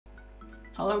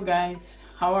Hello guys,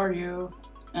 how are you?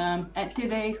 And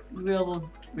today we'll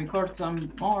record some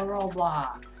more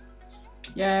Roblox.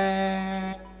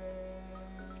 Yay!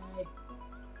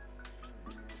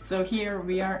 So here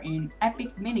we are in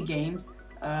Epic Minigames,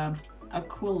 a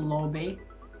cool lobby,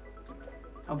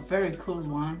 a very cool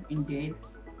one indeed.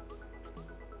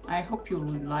 I hope you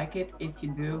will like it. If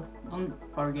you do, don't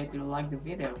forget to like the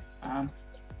video.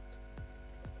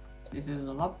 This is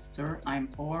a lobster, I'm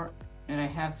poor, and I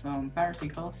have some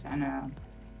particles and a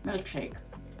milkshake.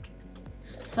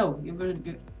 So you will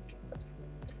do.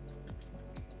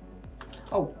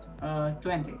 Oh,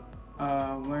 20.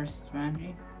 Where's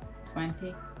 20?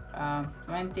 20.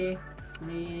 20,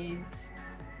 please.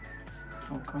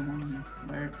 Oh, come on.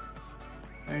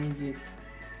 Where is it?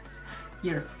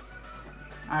 Here.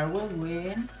 I will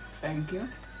win. Thank you.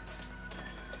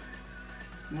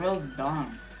 Well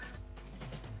done.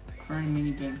 Current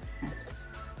minigame.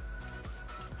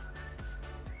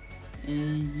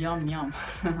 Yum yum.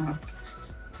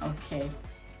 Okay.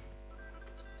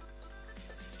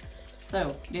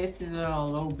 So this is a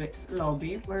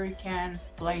lobby where you can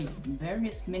play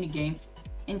various mini games,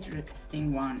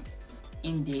 interesting ones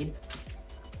indeed,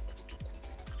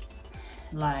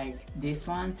 like this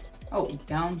one. Oh,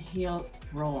 downhill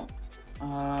roll.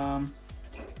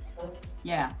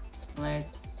 Yeah,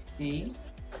 let's see.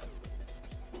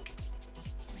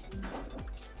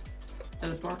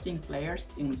 Teleporting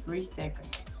players in 3 seconds.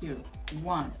 2,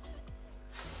 1.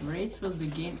 The race will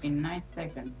begin in 9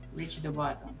 seconds. Reach the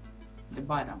bottom.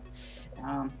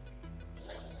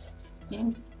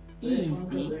 Seems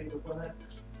easy.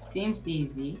 Seems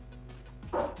easy.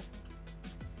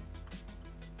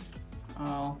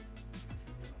 Oh.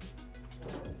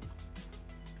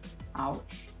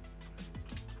 Ouch.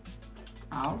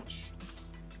 Ouch.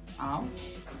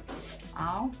 Ouch.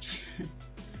 Ouch.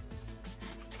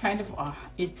 It's kind of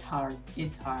it's hard.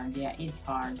 Yeah, it's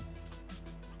hard.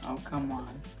 Oh, come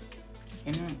on.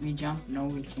 Can we jump? No,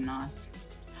 we cannot.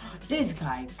 This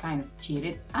guy kind of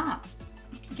cheated.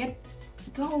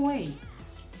 Go away,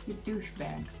 you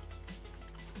douchebag.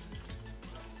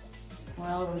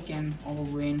 Well, we can all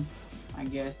win, I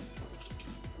guess.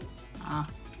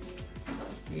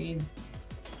 Please.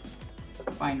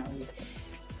 Finally.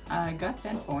 I got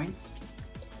 10 points,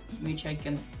 which I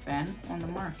can spend on the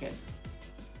market.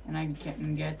 And I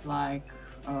can get like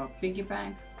a piggy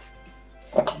bank.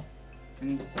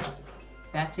 And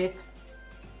that's it.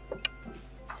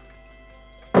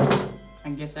 I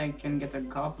guess I can get a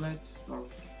goblet or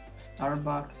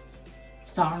Starbucks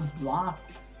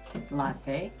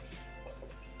latte,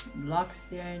 block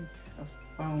seed, a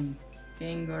foam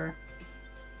finger,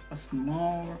 a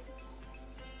small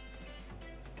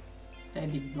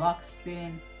steady block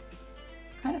spin.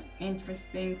 Kind of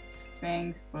interesting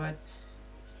things, but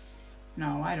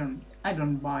no, I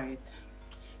don't buy it.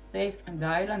 The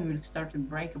island will start to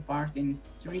break apart in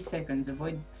 3 seconds.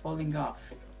 Avoid falling off.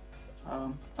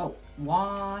 Oh,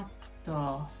 what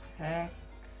the heck?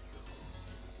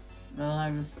 Well,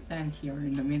 I will stand here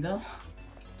in the middle.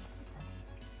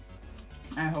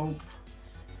 I hope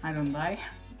I don't die.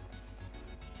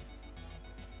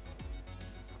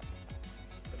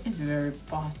 It's very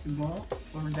possible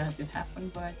for that to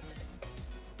happen, but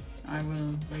I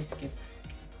will risk it.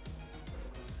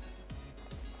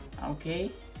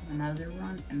 Okay, another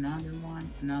one.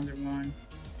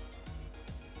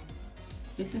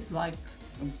 This is like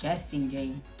a guessing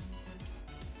game.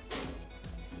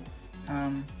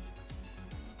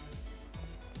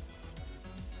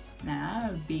 Nah,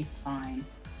 I'll be fine.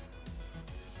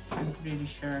 I'm pretty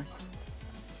sure.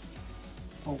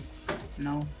 Oh,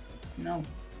 no.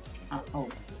 Oh.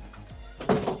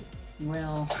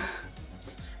 Well,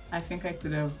 I think I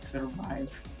could have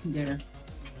survived there.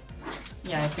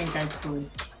 Yeah, I think I could.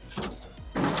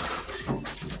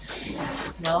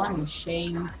 Well, I'm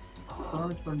ashamed.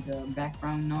 Sorry for the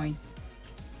background noise.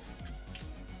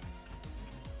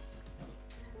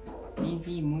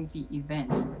 TV movie event,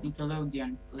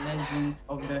 Nickelodeon, Legends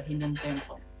of the Hidden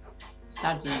Temple.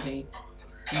 Saturday,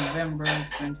 November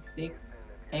 26th,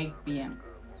 8 p.m.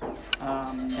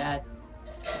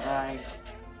 That's like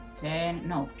 10,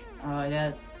 no,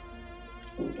 that's,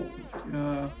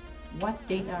 what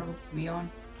date are we on?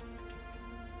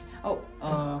 Oh,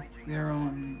 we're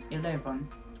on 11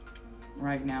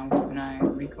 right now when I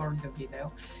record the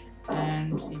video,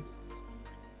 and it's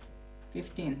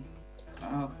 15.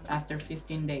 After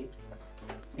 15 days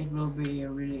it will be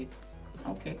released.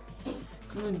 Okay,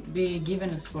 it will be given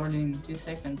a score in 2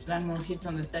 seconds. Land more hits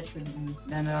on the statue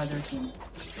than the other team.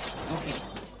 Okay,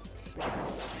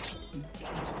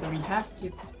 so we have to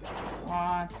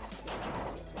what?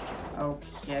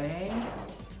 Okay,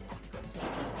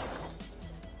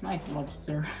 Nice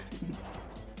lobster.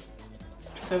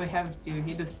 So we have to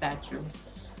hit the statue,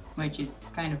 which it's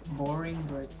kind of boring,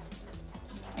 but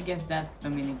I guess that's the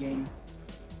minigame.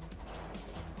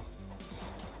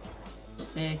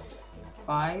 6,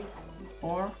 5,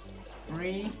 4,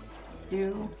 3,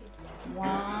 2,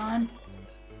 1.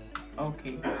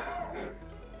 Okay.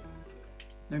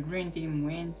 The green team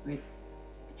wins with,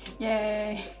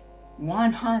 yay,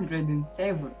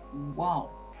 107. Wow.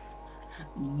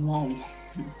 Whoa.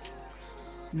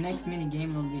 Next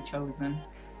minigame will be chosen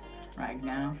right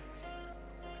now.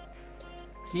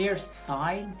 Clear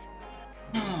side?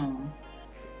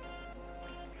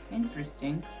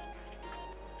 Interesting.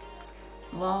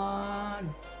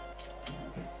 Logs.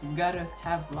 You gotta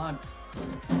have logs.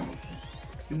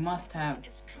 You must have.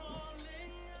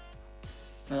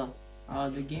 Well,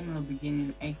 the game will begin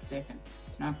in 8 seconds.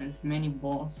 Knock as many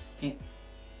balls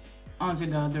onto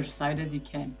the other side as you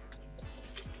can.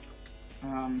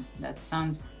 That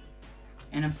sounds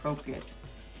inappropriate.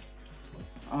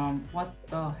 What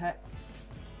the heck?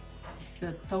 It's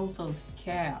a total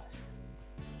chaos.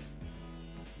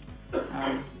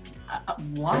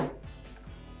 What?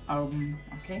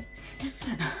 Okay.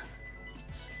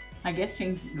 I guess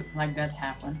things like that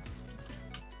happen.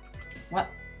 What?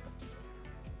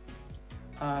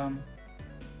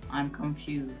 I'm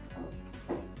confused.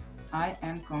 I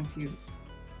am confused.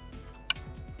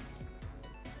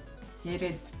 Hit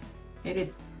it. Hit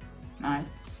it. Nice.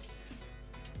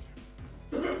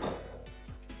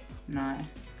 Nice.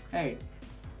 Hey.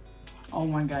 Oh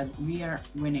my god, we are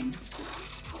winning.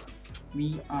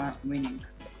 We are winning.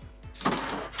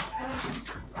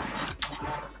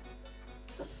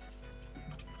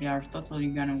 We are totally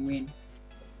gonna win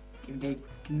if they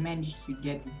can manage to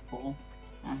get this ball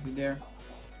onto there.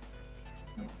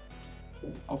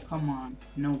 Oh, come on.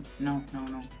 No, no, no,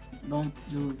 no. Don't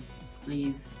lose,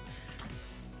 please.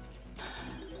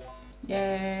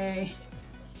 Yay!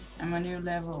 I'm a new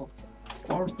level.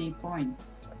 40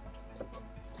 points.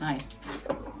 Nice.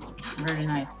 Very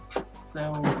nice.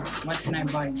 So, what can I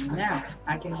buy now?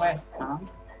 I can buy a skunk,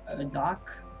 a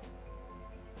duck,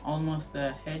 almost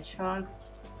a hedgehog,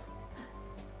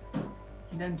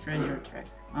 then treasure trap.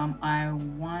 I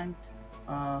want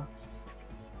a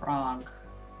frog.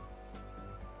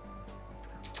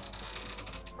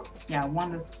 Yeah, I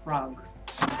want a frog.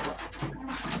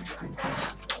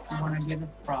 I want to get a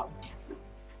frog.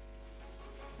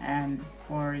 And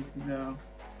for it's the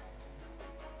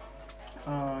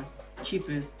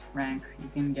cheapest rank you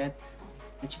can get,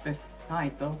 the cheapest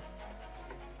title.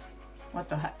 What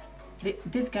the heck?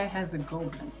 This guy has a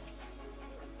goblin.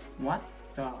 What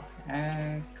the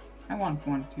heck? I want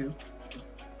one too.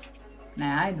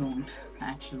 Nah, I don't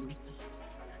actually.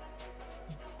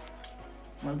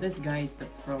 Well, this guy is a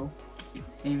pro, it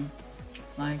seems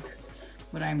like,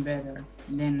 but I'm better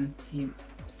than him.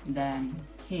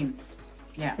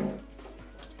 Yeah.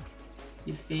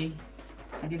 You see,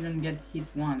 I didn't get hit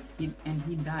once, and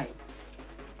he died.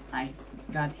 I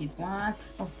got hit once.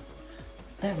 Oh,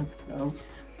 that was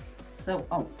close. So,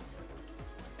 oh,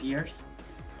 spears.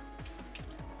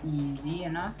 Easy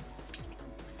enough.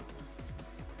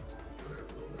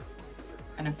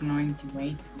 Kind of annoying to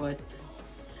wait, but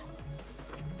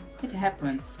it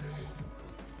happens.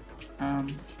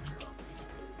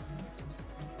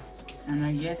 And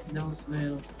I guess those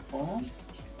will fall.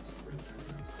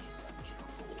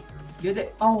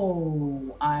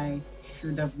 Oh, I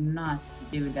should have not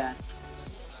do that.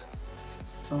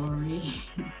 Sorry.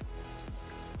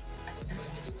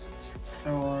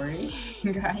 Sorry,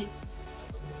 guys.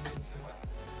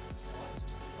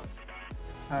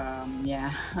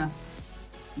 Yeah.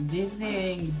 This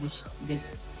is the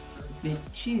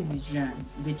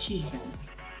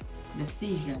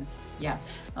decisions. Yeah.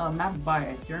 Mapped by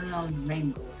eternal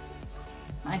rainbows.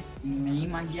 Nice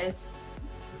name, I guess.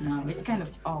 No, it's kind of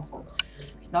awful.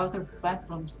 The outer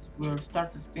platforms will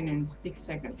start to spin in 6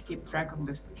 seconds. Keep track of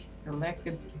the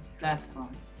selected platform.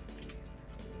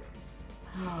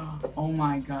 Oh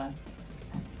my god.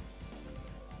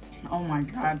 Oh my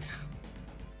god.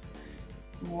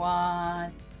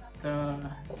 What the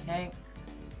heck?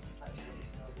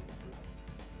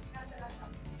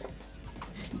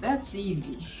 That's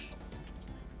easy.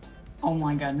 Oh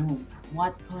my god, noob.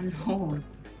 What a noob.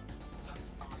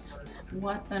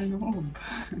 What a noob.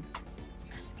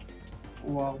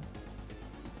 Wow.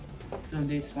 So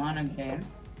this one again.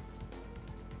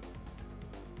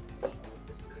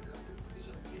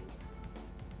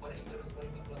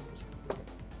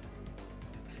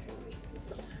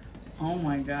 Oh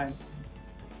my god.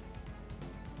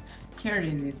 Here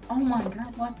it is. Oh my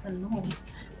god, what a noob.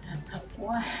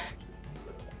 What?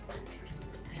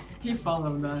 He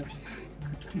followed us.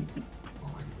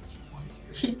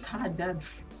 He thought that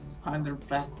other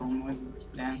platform was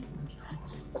dancing.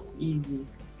 Easy.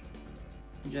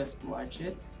 Just watch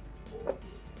it.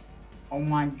 Oh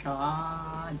my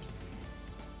god.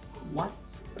 What?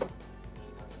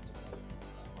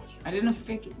 I didn't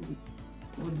think it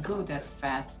would go that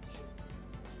fast.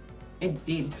 It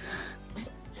did.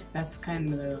 That's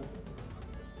kind of...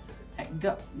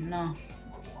 No.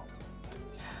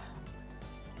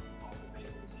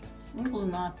 We will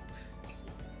not...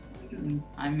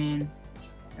 I mean...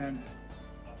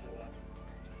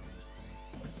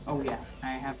 oh yeah,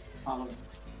 I have to follow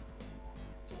it.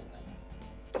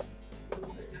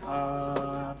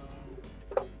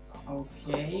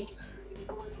 Okay.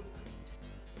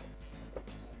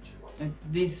 It's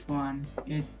this one.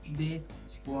 It's this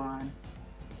one.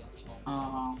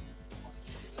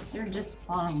 They're just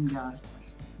following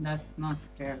us. That's not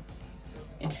fair.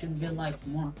 It should be like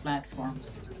more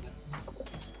platforms.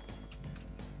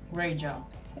 Great job.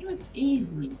 It was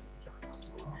easy.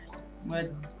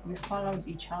 But we followed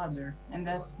each other, and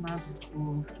that's not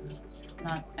cool.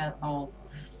 Not at all.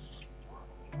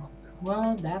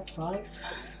 Well, that's life.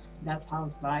 That's how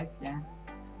it's life, yeah.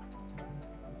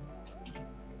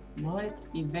 Bullet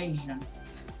evasion.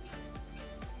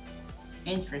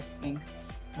 Interesting.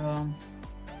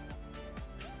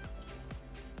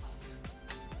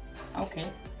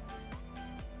 Okay.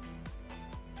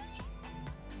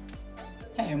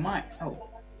 Hey, oh,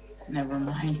 never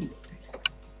mind.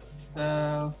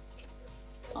 So,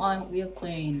 we'll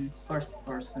play in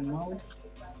first-person mode.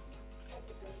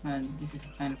 This is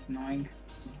kind of annoying,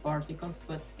 particles,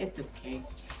 but it's okay.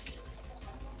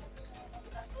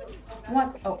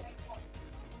 What? Oh.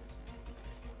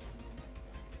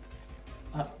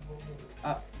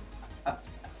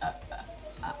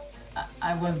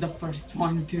 I was the first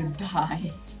one to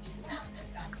die.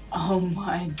 Oh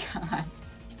my god.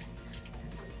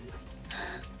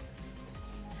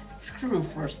 Screw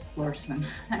first person.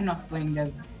 I'm not playing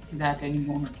that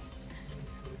anymore.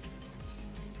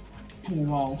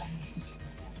 Wow.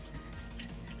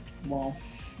 Wow.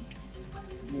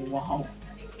 Wow.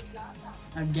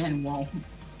 Again, wow.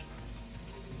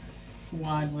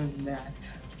 What was that?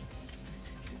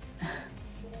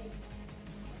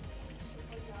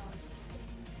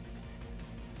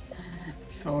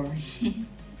 Sorry.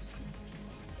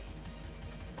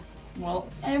 Well,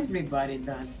 everybody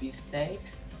does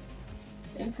mistakes,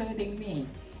 including me.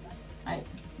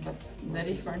 But the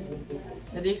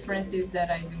difference is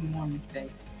that I do more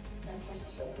mistakes.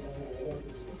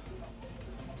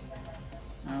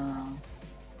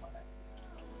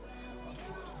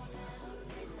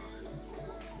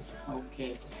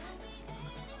 Okay.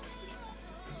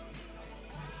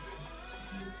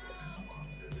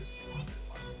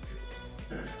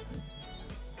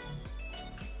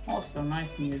 Also,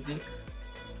 nice music.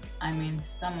 I mean,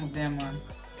 some of them are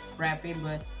crappy,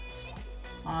 but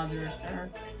others are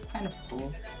kind of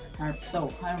cool.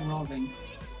 So, I'm rolling.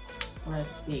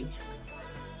 Let's see.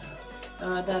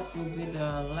 That will be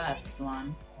the last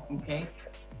one. Okay,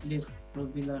 this will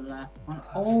be the last one.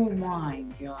 Oh my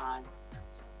god.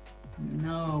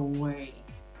 No way.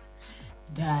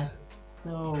 That's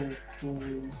so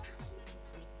cool.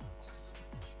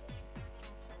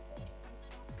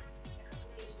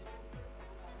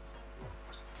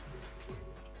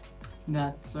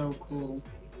 That's so cool.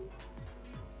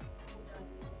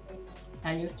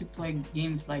 I used to play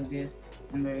games like this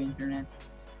on the internet.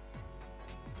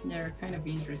 They're kind of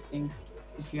interesting,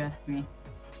 if you ask me.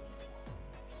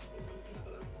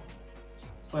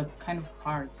 But kind of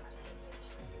hard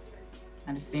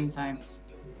at the same time.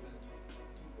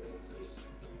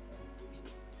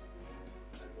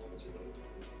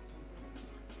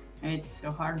 It's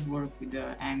a hard work with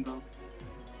the angles.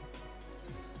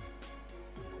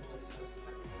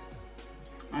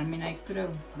 I mean, I could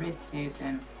have risked it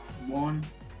and won.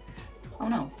 Oh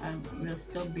no, I will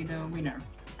still be the winner.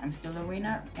 I'm still the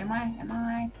winner. Am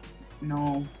I?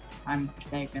 No, I'm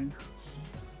second.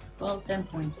 Well, 10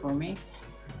 points for me.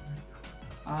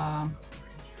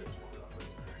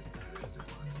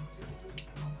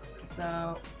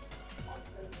 So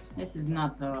this is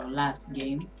not the last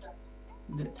game.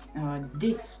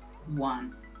 This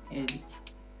one is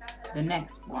the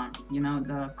next one. You know,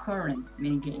 the current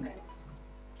minigame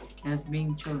has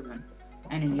been chosen,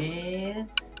 and it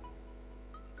is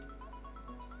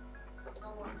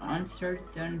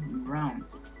uncertain round.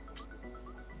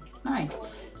 Nice.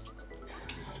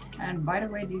 And by the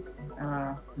way, this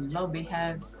lobby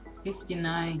has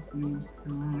 59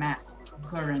 maps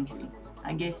currently.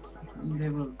 I guess they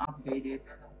will update it.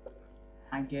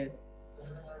 I guess.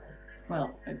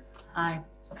 Well, I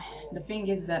The thing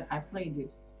is that I played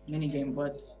this minigame,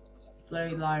 but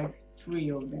played like three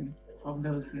of them, of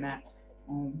those maps.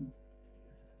 Um,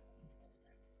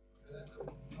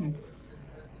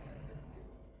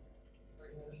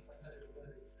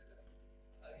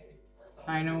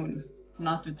 I know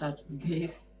not to touch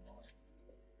this,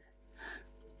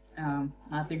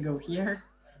 not to go here.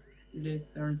 This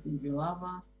turns into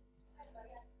lava.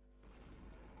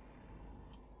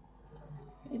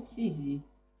 It's easy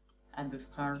at the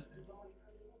start.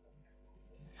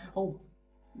 Oh,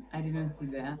 I didn't see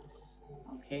that.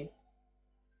 Okay,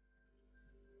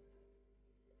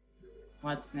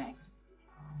 what's next?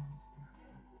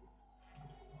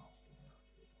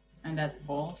 And that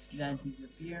falls, that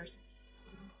disappears.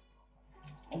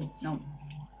 Oh, no,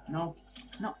 no,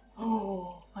 no.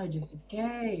 Oh, I just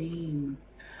escaped.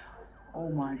 Oh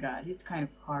my god, it's kind of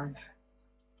hard.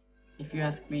 If you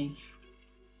ask me,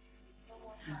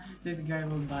 this guy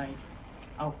will die.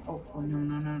 Oh, oh, oh, no,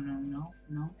 no, no, no, no,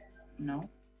 no, no.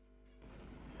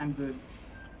 I'm good.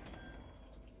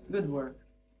 Good work.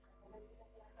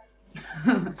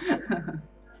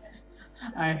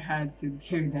 I had to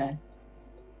do that.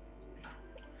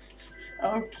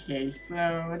 Okay, so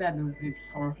that was it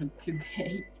for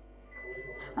today.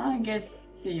 I guess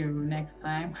see you next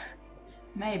time.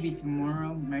 Maybe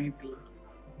tomorrow, maybe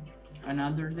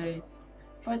another day.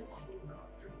 But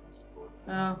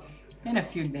uh, in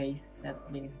a few days at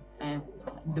least. At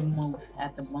the most,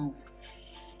 at the most.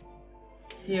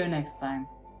 See you next time.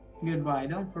 Goodbye.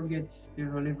 Don't forget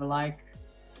to leave a like.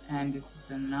 And this is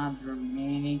another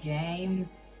mini game.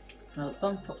 Well,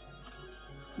 don't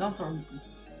forget.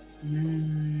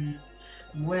 Mm,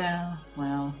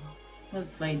 well, let's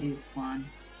play this one.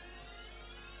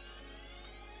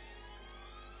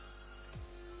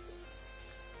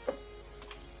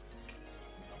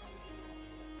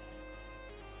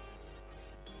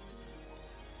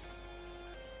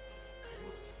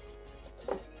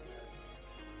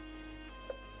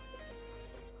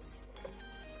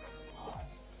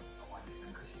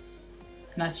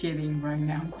 Not cheating right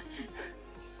now.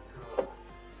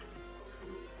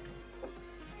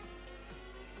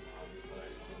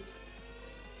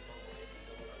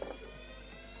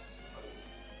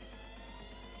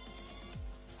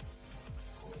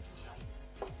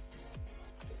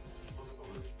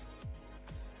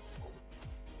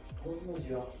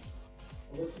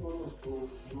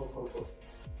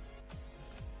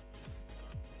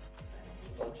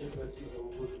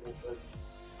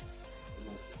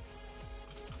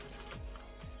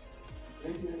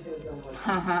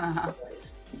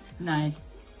 Nice.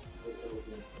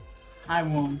 I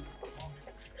won.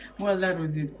 Well, that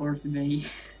was it for today.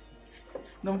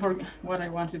 Don't forget what I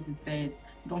wanted to say. It's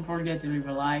don't forget to leave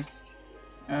a like.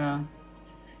 Uh,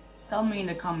 Tell me in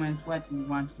the comments what you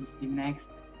want to see next.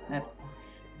 That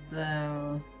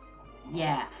so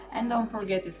yeah, and don't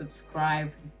forget to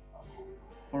subscribe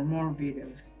for more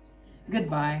videos.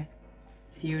 Goodbye.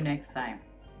 See you next time.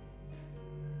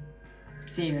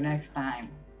 See you next time.